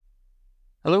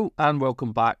Hello and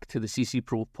welcome back to the CC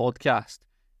Pro podcast.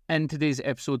 In today's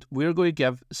episode, we're going to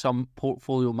give some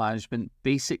portfolio management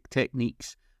basic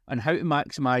techniques on how to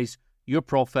maximize your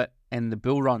profit in the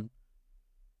bull run.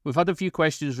 We've had a few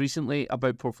questions recently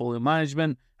about portfolio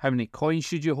management, how many coins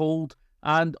should you hold,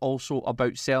 and also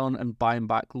about selling and buying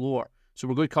back lower. So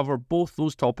we're going to cover both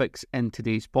those topics in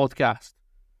today's podcast.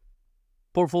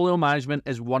 Portfolio management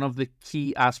is one of the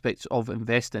key aspects of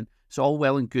investing. It's all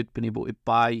well and good being able to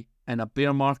buy in a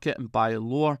bear market and buy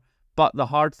lower, but the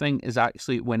hard thing is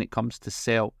actually when it comes to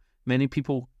sell. Many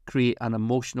people create an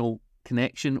emotional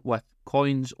connection with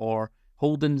coins or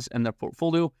holdings in their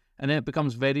portfolio, and then it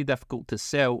becomes very difficult to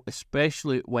sell,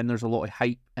 especially when there's a lot of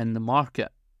hype in the market.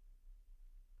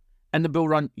 In the bull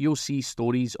run, you'll see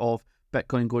stories of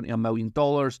Bitcoin going to $1 million,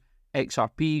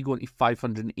 XRP going to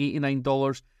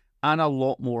 $589, and a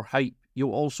lot more hype.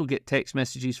 You'll also get text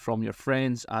messages from your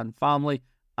friends and family,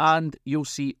 and you'll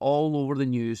see all over the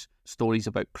news stories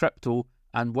about crypto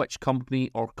and which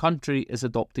company or country is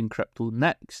adopting crypto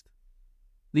next.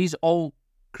 These all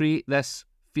create this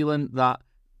feeling that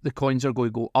the coins are going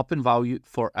to go up in value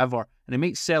forever, and it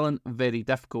makes selling very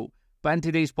difficult. But in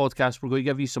today's podcast, we're going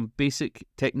to give you some basic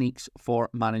techniques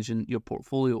for managing your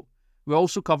portfolio. We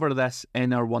also cover this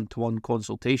in our one-to-one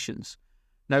consultations.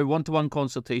 Now, one-to-one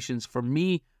consultations for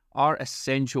me are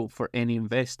essential for any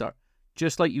investor.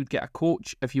 Just like you'd get a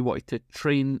coach if you wanted to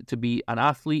train to be an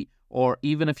athlete, or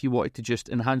even if you wanted to just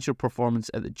enhance your performance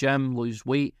at the gym, lose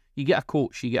weight, you get a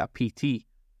coach, you get a PT.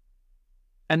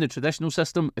 In the traditional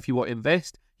system, if you want to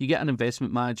invest, you get an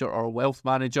investment manager or a wealth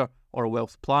manager or a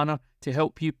wealth planner to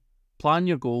help you plan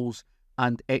your goals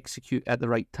and execute at the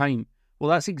right time. Well,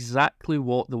 that's exactly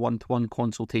what the one-to-one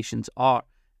consultations are,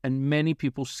 and many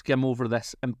people skim over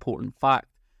this important fact.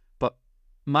 But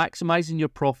maximizing your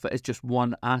profit is just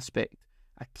one aspect.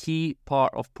 A key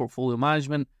part of portfolio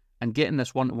management, and getting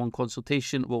this one-to-one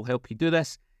consultation will help you do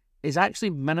this, is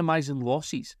actually minimizing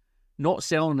losses, not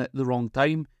selling at the wrong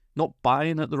time, not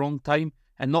buying at the wrong time,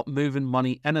 and not moving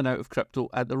money in and out of crypto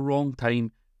at the wrong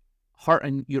time,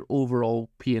 hurting your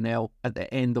overall P&L at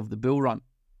the end of the bull run.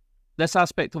 This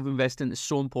aspect of investing is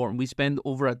so important. We spend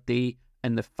over a day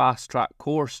in the Fast Track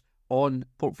course on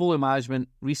portfolio management,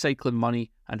 recycling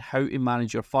money, and how to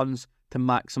manage your funds to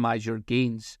maximize your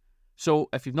gains. So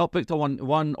if you've not booked a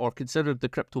one-to-one or considered the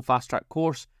Crypto Fast Track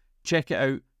course, check it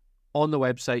out on the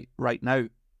website right now.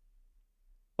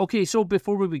 Okay, so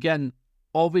before we begin,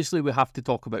 obviously we have to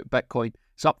talk about Bitcoin.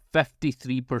 It's up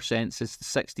 53% since the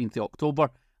 16th of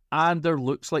October, and there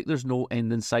looks like there's no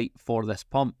end in sight for this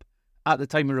pump. At the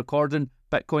time of recording,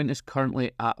 Bitcoin is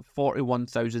currently at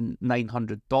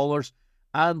 $41,900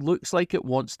 and looks like it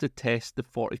wants to test the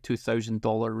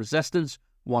 $42,000 resistance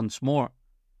once more.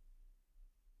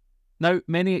 Now,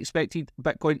 many expected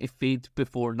Bitcoin to fade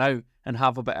before now and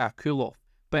have a bit of a cool-off,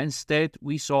 but instead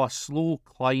we saw a slow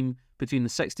climb between the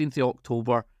 16th of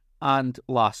October and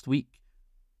last week.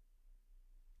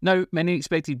 Now, many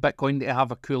expected Bitcoin to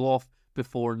have a cool-off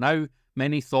before now.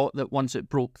 Many thought that once it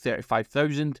broke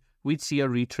 35,000, we'd see a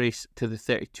retrace to the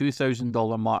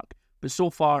 $32,000 mark, but so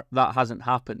far that hasn't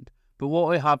happened. But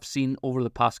what I have seen over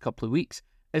the past couple of weeks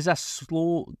is a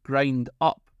slow grind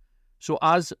up. So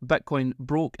as Bitcoin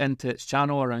broke into its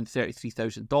channel around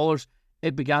 $33,000,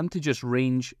 it began to just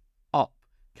range up,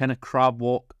 kind of crab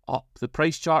walk up the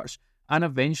price charts, and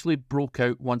eventually broke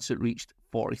out once it reached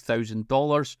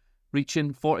 $40,000,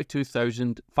 reaching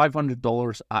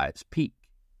 $42,500 at its peak.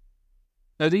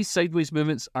 Now, these sideways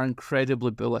movements are incredibly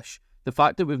bullish. The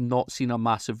fact that we've not seen a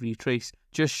massive retrace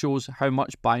just shows how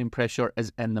much buying pressure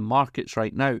is in the markets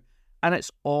right now, and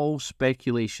it's all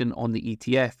speculation on the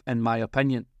ETF, in my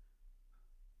opinion.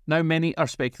 Now, many are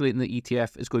speculating the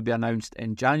ETF is going to be announced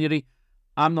in January.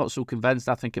 I'm not so convinced.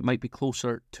 I think it might be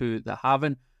closer to the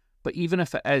halving. But even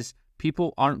if it is,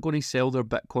 people aren't going to sell their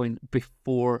Bitcoin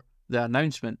before the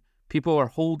announcement. People are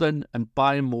holding and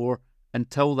buying more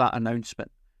until that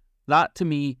announcement. That, to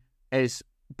me, is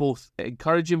both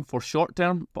encouraging for short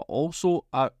term, but also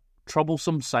a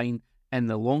troublesome sign in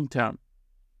the long term.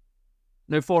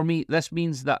 Now, for me, this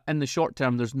means that in the short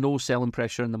term, there's no selling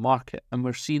pressure in the market, and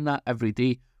we're seeing that every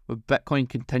day with Bitcoin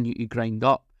continue to grind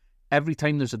up. Every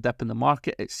time there's a dip in the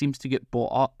market, it seems to get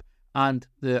bought up, and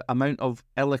the amount of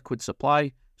illiquid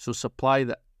supply, so supply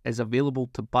that is available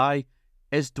to buy,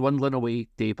 is dwindling away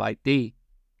day by day.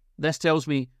 This tells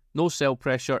me no sell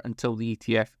pressure until the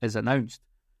ETF is announced.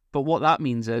 But what that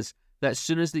means is that as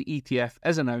soon as the ETF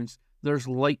is announced, there's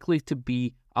likely to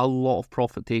be a lot of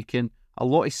profit taking, a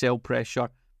lot of sell pressure,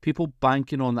 people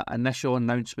banking on that initial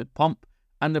announcement pump,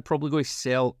 and they're probably going to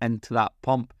sell into that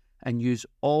pump and use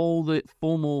all the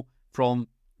FOMO from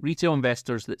retail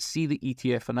investors that see the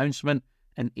ETF announcement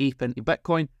and ape into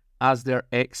Bitcoin as their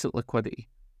exit liquidity.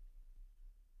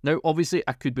 Now, obviously,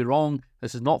 I could be wrong.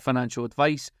 This is not financial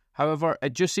advice. However,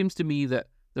 it just seems to me that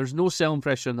there's no selling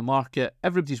pressure in the market.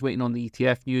 Everybody's waiting on the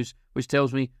ETF news, which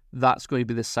tells me that's going to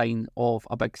be the sign of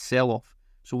a big sell-off.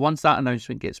 So once that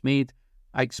announcement gets made,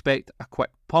 I expect a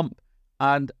quick pump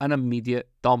and an immediate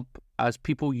dump as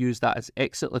people use that as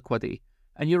exit liquidity.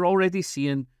 And you're already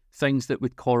seeing things that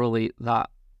would correlate that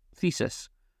thesis.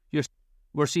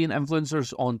 We're seeing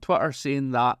influencers on Twitter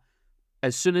saying that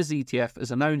as soon as the ETF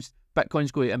is announced,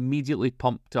 Bitcoin's going to immediately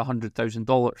pump to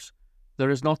 $100,000. There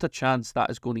is not a chance that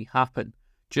is going to happen.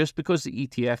 Just because the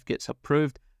ETF gets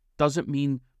approved doesn't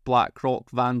mean BlackRock,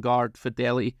 Vanguard,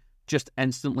 Fidelity just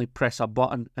instantly press a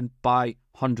button and buy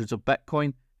hundreds of Bitcoin.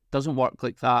 It doesn't work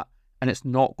like that, and it's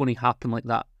not going to happen like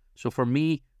that. So for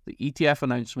me, the ETF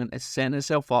announcement is setting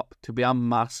itself up to be a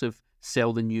massive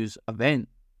sell the news event.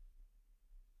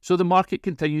 So the market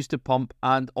continues to pump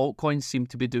and altcoins seem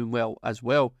to be doing well as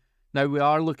well. Now we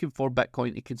are looking for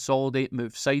Bitcoin to consolidate,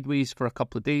 move sideways for a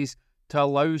couple of days to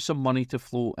allow some money to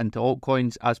flow into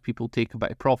altcoins as people take a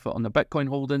bit of profit on their Bitcoin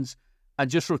holdings and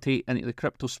just rotate into the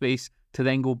crypto space to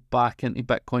then go back into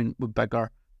Bitcoin with bigger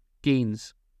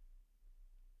gains.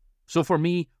 So for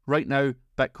me, right now,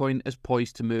 Bitcoin is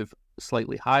poised to move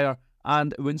slightly higher,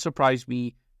 and it wouldn't surprise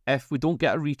me if we don't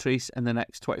get a retrace in the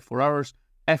next 24 hours,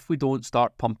 if we don't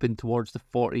start pumping towards the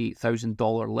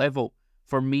 $48,000 level.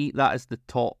 For me, that is the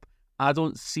top. I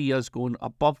don't see us going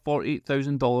above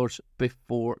 $48,000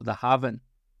 before the halving.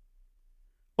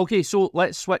 Okay, so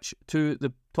let's switch to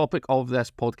the topic of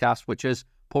this podcast, which is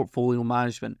portfolio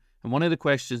management. And one of the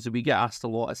questions that we get asked a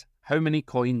lot is, how many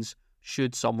coins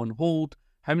should someone hold?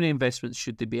 How many investments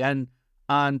should they be in?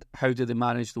 And how do they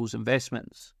manage those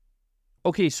investments?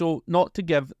 Okay, so not to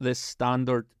give this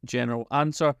standard general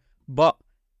answer, but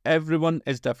everyone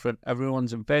is different.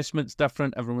 Everyone's investment's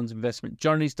different. Everyone's investment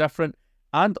journey is different.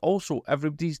 And also,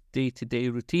 everybody's day-to-day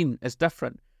routine is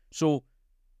different. So,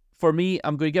 for me,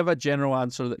 I'm going to give a general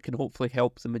answer that can hopefully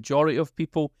help the majority of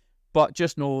people, but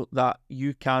just know that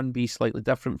you can be slightly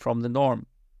different from the norm.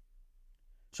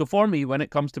 So for me, when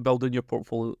it comes to building your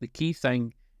portfolio, the key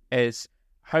thing is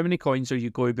how many coins are you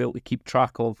going to be able to keep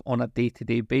track of on a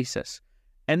day-to-day basis.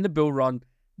 In the bull run,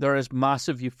 there is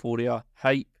massive euphoria,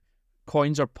 hype,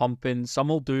 coins are pumping, some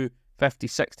will do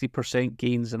 50-60%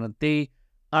 gains in a day,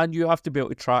 and you have to be able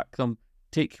to track them,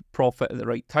 take profit at the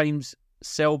right times,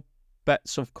 sell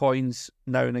bits of coins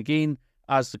now and again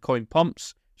as the coin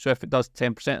pumps. So if it does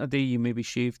 10% a day, you maybe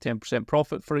shave 10%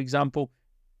 profit, for example,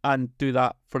 and do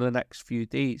that for the next few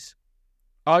days.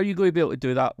 Are you going to be able to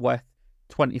do that with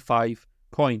 25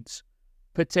 coins?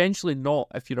 Potentially not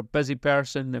if you're a busy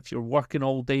person, if you're working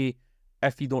all day,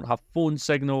 if you don't have phone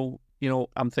signal,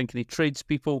 I'm thinking of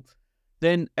tradespeople,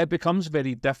 then it becomes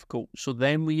very difficult. So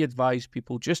then we advise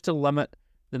people just to limit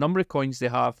the number of coins they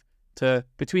have to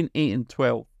between 8 and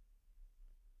 12.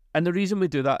 And the reason we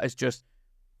do that is just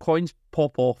coins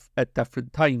pop off at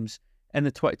different times. In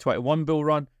the 2021 bull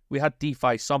run, we had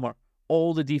DeFi summer.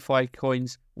 All the DeFi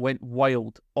coins went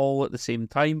wild all at the same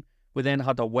time. We then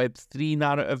had a Web3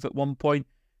 narrative at one point.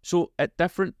 So at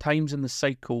different times in the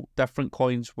cycle, different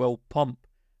coins will pump.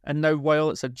 And now,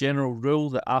 while it's a general rule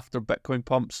that after Bitcoin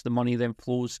pumps, the money then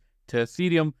flows to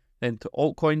Ethereum, then to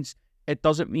altcoins, it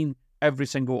doesn't mean every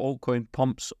single altcoin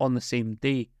pumps on the same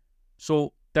day.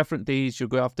 So different days, you're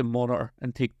going to have to monitor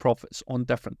and take profits on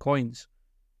different coins.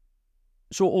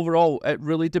 So overall, it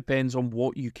really depends on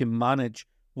what you can manage,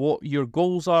 what your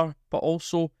goals are, but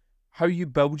also how you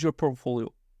build your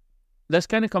portfolio. This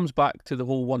kind of comes back to the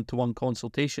whole one-to-one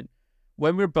consultation.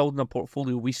 When we're building a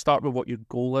portfolio, we start with what your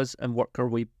goal is and work our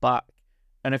way back.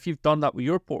 And if you've done that with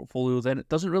your portfolio, then it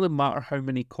doesn't really matter how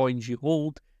many coins you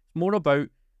hold. It's more about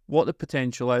what the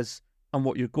potential is and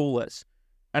what your goal is.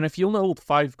 And if you only hold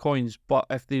 5 coins, but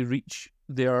if they reach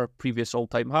their previous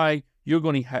all-time high, you're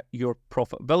going to hit your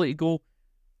profitability goal,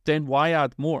 then why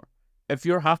add more? If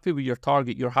you're happy with your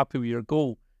target, you're happy with your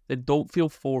goal, then don't feel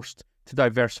forced to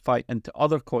diversify into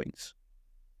other coins.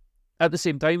 At the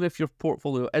same time, if your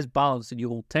portfolio is balanced and you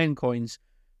hold 10 coins,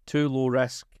 2 low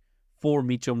risk, 4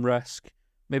 medium risk,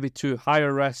 maybe 2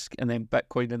 higher risk, and then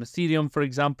Bitcoin and Ethereum, for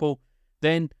example,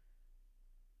 then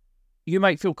you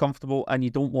might feel comfortable and you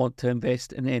don't want to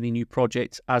invest in any new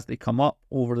projects as they come up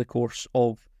over the course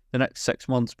of the next 6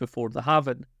 months before the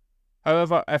halving.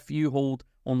 However, if you hold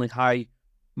only high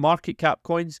market cap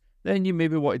coins, then you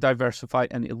maybe want to diversify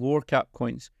into lower cap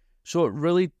coins. So it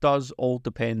really does all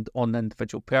depend on the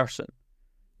individual person.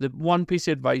 The one piece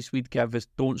of advice we'd give is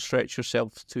don't stretch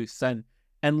yourself too thin,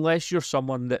 unless you're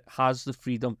someone that has the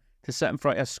freedom to sit in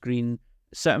front of a screen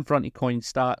sit in front of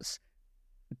CoinStats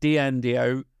day in, day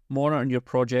out, monitoring your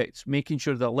projects, making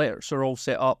sure the alerts are all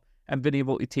set up, and being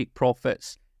able to take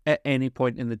profits at any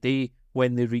point in the day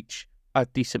when they reach a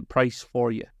decent price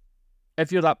for you.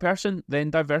 If you're that person, then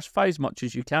diversify as much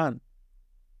as you can.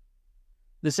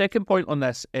 The second point on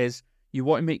this is you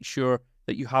want to make sure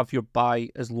that you have your buy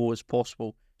as low as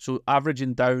possible. So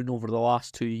averaging down over the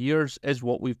last 2 years is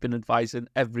what we've been advising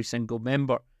every single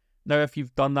member. Now, if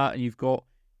you've done that and you've got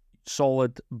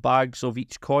solid bags of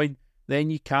each coin, then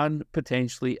you can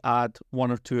potentially add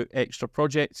 1 or 2 extra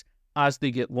projects as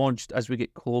they get launched, as we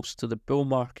get close to the bull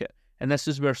market. And this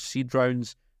is where seed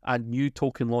rounds and new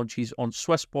token launches on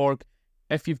Swissborg,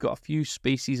 if you've got a few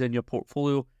spaces in your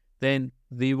portfolio, then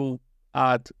they will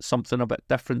add something a bit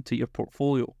different to your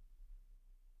portfolio.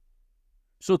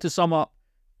 So to sum up,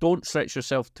 don't stretch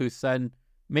yourself too thin.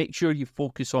 Make sure you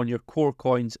focus on your core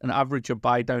coins and average your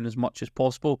buy down as much as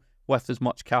possible with as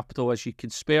much capital as you can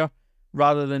spare,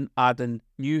 rather than adding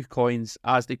new coins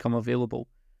as they come available.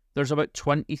 There's about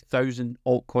 20,000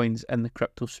 altcoins in the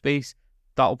crypto space.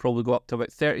 That'll probably go up to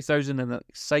about 30,000 in the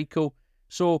next cycle.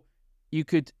 So you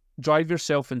could drive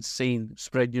yourself insane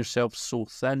spreading yourself so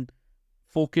thin.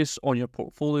 Focus on your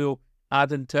portfolio,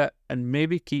 add into it, and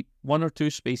maybe keep 1 or 2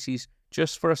 spaces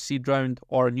just for a seed round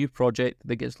or a new project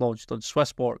that gets launched on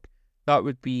Swissborg. That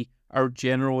would be our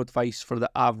general advice for the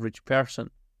average person.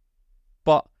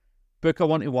 But book a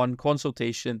 1-to-1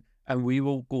 consultation and we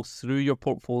will go through your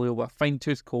portfolio with a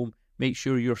fine-tooth comb, make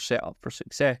sure you're set up for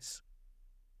success.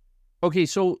 Okay,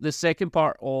 so the second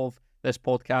part of this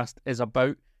podcast is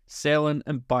about selling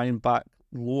and buying back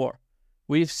lower.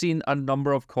 We've seen a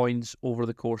number of coins over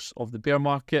the course of the bear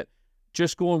market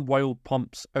just go on wild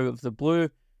pumps out of the blue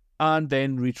and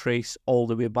then retrace all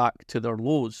the way back to their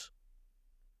lows.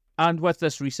 And with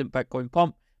this recent Bitcoin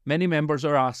pump, many members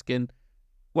are asking,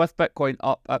 with Bitcoin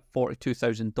up at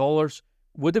 $42,000,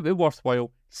 would it be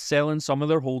worthwhile selling some of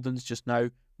their holdings just now,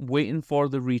 waiting for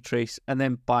the retrace and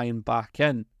then buying back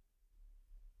in?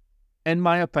 In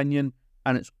my opinion,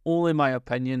 and it's only my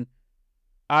opinion,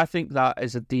 I think that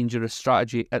is a dangerous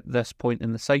strategy at this point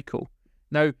in the cycle.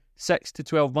 Now, 6 to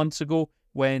 12 months ago,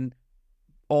 when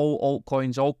all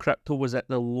altcoins, all crypto was at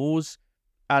the lows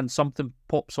and something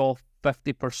pops off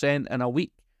 50% in a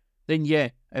week, then yeah,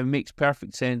 it makes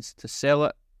perfect sense to sell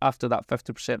it after that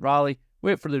 50% rally,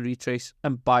 wait for the retrace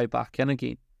and buy back in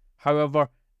again. However,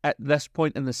 at this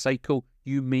point in the cycle,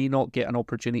 you may not get an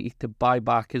opportunity to buy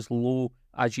back as low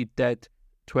as you did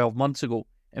 12 months ago.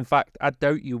 In fact, I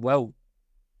doubt you will.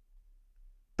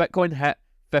 Bitcoin hit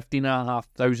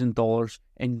 $15,500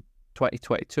 in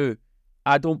 2022.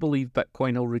 I don't believe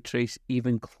Bitcoin will retrace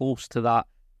even close to that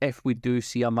if we do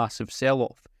see a massive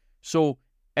sell-off. So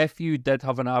if you did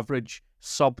have an average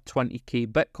sub 20k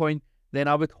Bitcoin, then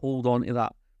I would hold on to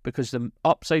that because the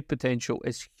upside potential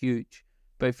is huge.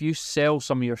 But if you sell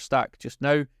some of your stack just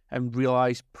now and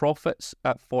realize profits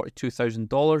at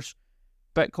 $42,000,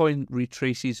 Bitcoin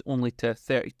retraces only to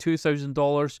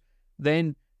 $32,000,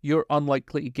 then you're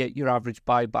unlikely to get your average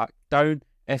buyback down.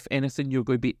 If anything, you're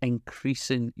going to be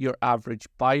increasing your average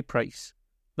buy price.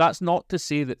 That's not to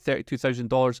say that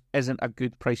 $32,000 isn't a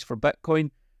good price for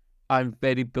Bitcoin. I'm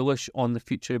very bullish on the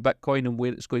future of Bitcoin and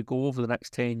where it's going to go over the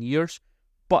next 10 years.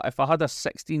 But if I had a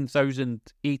 $16,000,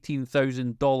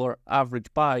 $18,000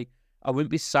 average buy, I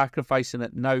wouldn't be sacrificing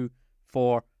it now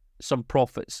for some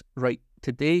profits right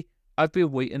today. I'd be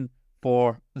waiting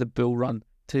for the bull run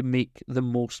to make the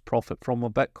most profit from a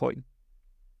Bitcoin.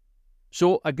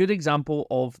 So a good example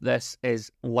of this is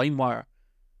LimeWire.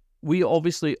 We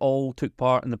obviously all took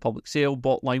part in the public sale,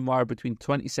 bought LimeWire between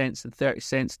 20 cents and 30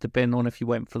 cents, depending on if you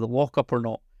went for the lockup or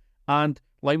not. And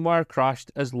LimeWire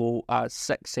crashed as low as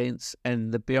 6 cents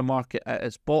in the bear market at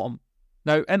its bottom.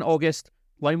 Now, in August,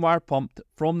 LimeWire pumped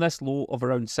from this low of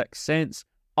around 6 cents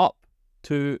up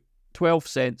to 12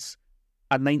 cents,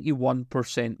 a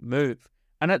 91% move.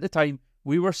 And at the time,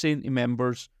 we were saying to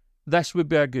members, this would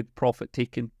be a good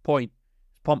profit-taking point.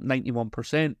 It's pumped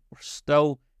 91%. We're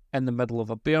still in the middle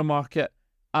of a bear market,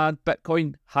 and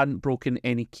Bitcoin hadn't broken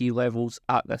any key levels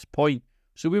at this point.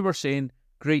 So we were saying,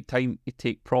 great time to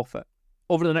take profit.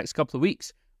 Over the next couple of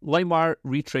weeks, LimeWire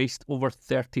retraced over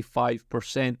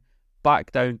 35%,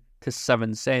 back down to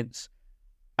 7 cents.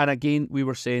 And again, we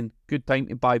were saying, good time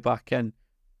to buy back in.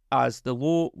 As the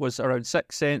low was around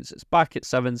 6 cents, it's back at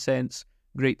 7 cents.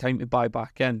 Great time to buy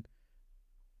back in.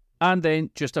 And then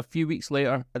just a few weeks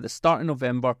later, at the start of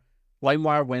November,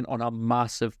 LimeWire went on a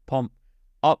massive pump,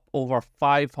 up over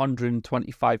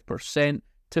 525%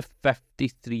 to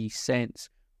 53 cents,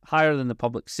 higher than the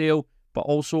public sale, but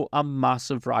also a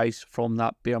massive rise from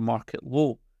that bear market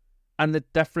low. And the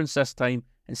difference this time,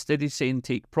 instead of saying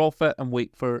take profit and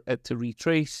wait for it to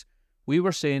retrace, we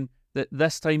were saying that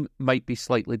this time might be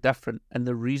slightly different. And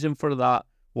the reason for that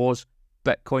was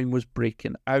Bitcoin was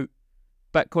breaking out.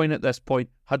 Bitcoin at this point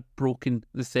had broken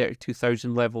the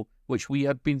 32,000 level, which we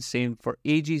had been saying for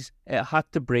ages it had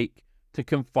to break to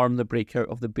confirm the breakout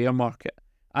of the bear market.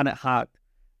 And it had.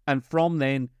 And from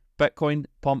then, Bitcoin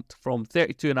pumped from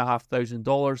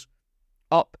 $32,500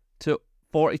 up to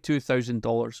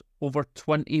 $42,000, over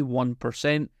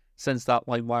 21% since that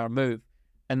LimeWire move.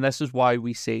 And this is why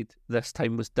we said this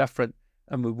time was different,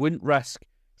 and we wouldn't risk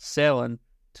selling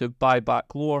to buy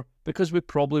back lower because we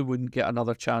probably wouldn't get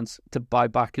another chance to buy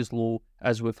back as low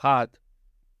as we've had.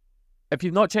 If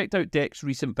you've not checked out Deck's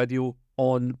recent video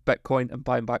on Bitcoin and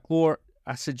buying back lower,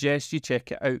 I suggest you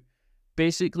check it out.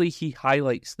 Basically, he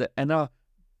highlights that in a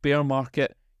bear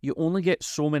market, you only get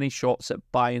so many shots at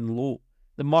buying low.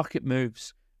 The market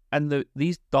moves, and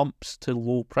these dumps to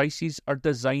low prices are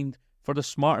designed for the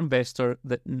smart investor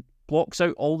that blocks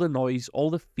out all the noise, all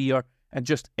the fear, and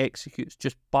just executes,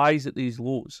 just buys at these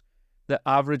lows. The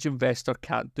average investor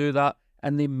can't do that,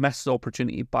 and they miss the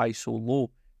opportunity to buy so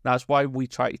low. That's why we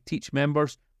try to teach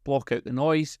members, block out the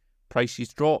noise,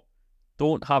 prices drop,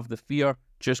 don't have the fear,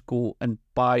 just go and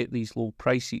buy at these low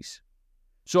prices.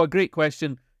 So a great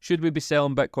question, should we be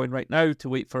selling Bitcoin right now to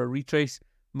wait for a retrace?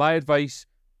 My advice,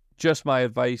 just my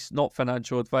advice, not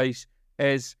financial advice,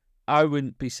 is I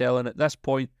wouldn't be selling at this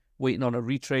point, waiting on a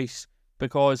retrace,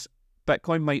 because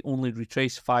Bitcoin might only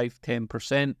retrace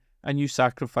 5-10% and you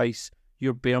sacrifice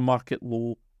your bear market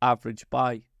low average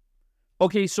buy.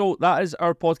 Okay, so that is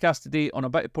our podcast today on a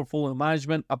bit of portfolio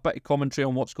management, a bit of commentary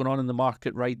on what's going on in the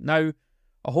market right now.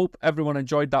 I hope everyone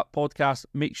enjoyed that podcast.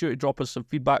 Make sure to drop us some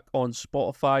feedback on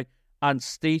Spotify and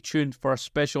stay tuned for a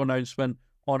special announcement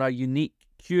on a unique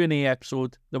Q&A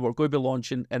episode that we're going to be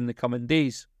launching in the coming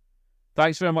days.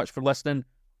 Thanks very much for listening.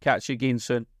 Catch you again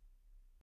soon.